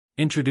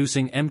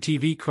Introducing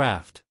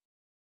MTVCraft.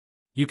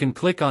 You can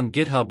click on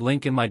GitHub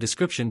link in my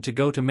description to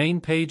go to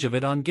main page of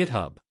it on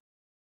GitHub.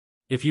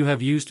 If you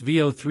have used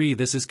VO3,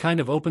 this is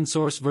kind of open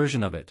source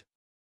version of it.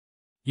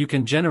 You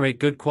can generate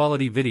good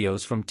quality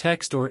videos from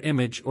text or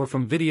image or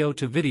from video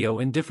to video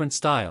in different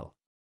style.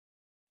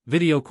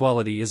 Video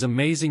quality is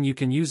amazing. You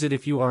can use it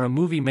if you are a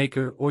movie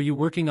maker or you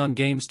working on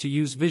games to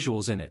use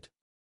visuals in it.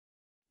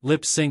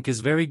 Lip sync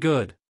is very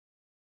good.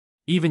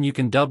 Even you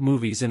can dub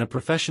movies in a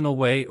professional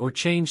way or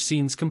change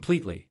scenes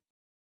completely.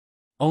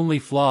 Only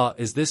flaw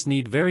is this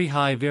need very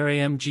high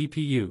VRAM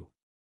GPU.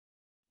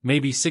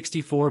 Maybe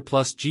 64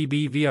 plus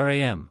GB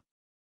VRAM.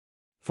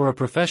 For a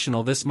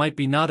professional this might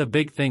be not a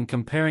big thing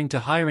comparing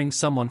to hiring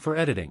someone for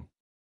editing.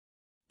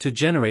 To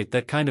generate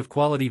that kind of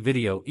quality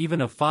video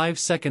even a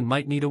 5-second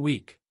might need a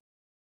week.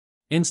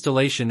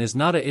 Installation is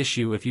not a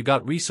issue. If you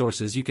got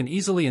resources you can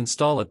easily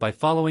install it by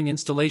following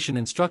installation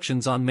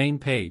instructions on main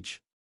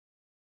page.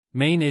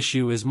 Main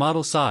issue is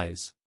model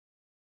size.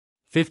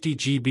 50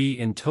 GB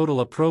in total.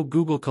 A pro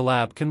Google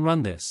Colab can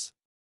run this.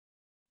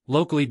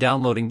 Locally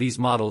downloading these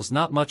models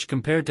not much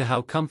compared to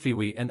how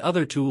comfy and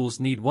other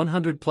tools need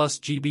 100 plus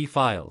GB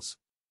files.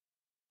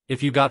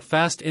 If you got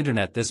fast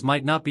internet this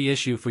might not be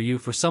issue for you.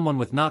 For someone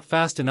with not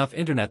fast enough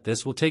internet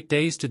this will take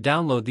days to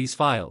download these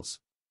files.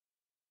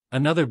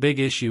 Another big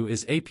issue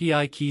is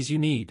API keys you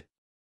need.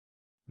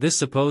 This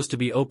supposed to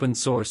be open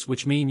source,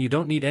 which mean you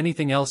don't need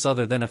anything else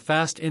other than a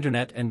fast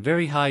internet and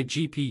very high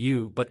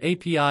GPU, but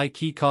API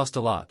key cost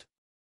a lot.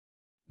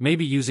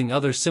 Maybe using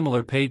other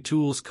similar paid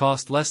tools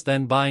cost less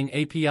than buying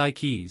API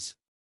keys.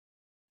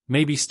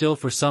 Maybe still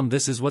for some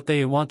this is what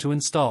they want to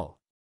install.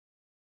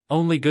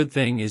 Only good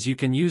thing is you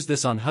can use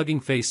this on Hugging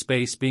Face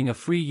Space, being a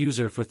free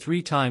user for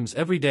 3 times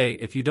every day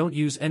if you don't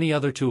use any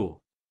other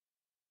tool.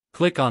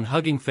 Click on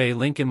Hugging Face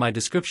link in my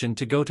description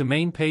to go to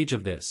main page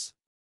of this.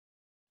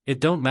 It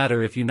don't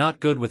matter if you not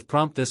good with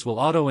prompt, this will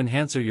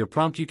auto-enhancer your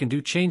prompt. You can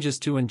do changes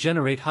to and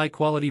generate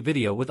high-quality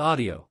video with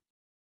audio.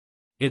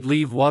 It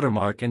leave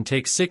watermark and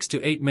takes 6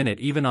 to 8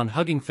 minutes even on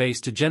Hugging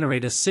Face to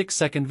generate a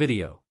 6-second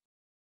video.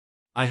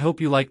 I hope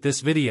you like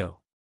this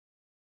video.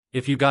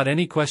 If you got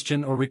any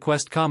question or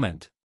request,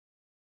 comment.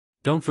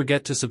 Don't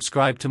forget to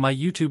subscribe to my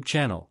YouTube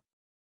channel.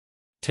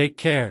 Take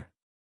care.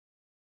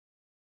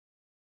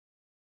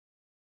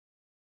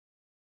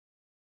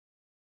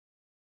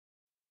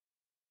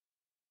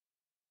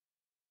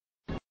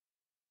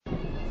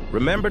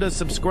 Remember to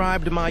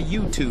subscribe to my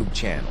YouTube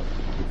channel.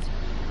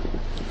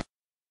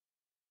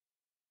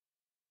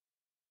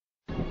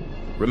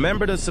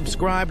 Remember to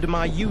subscribe to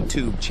my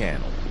YouTube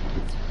channel.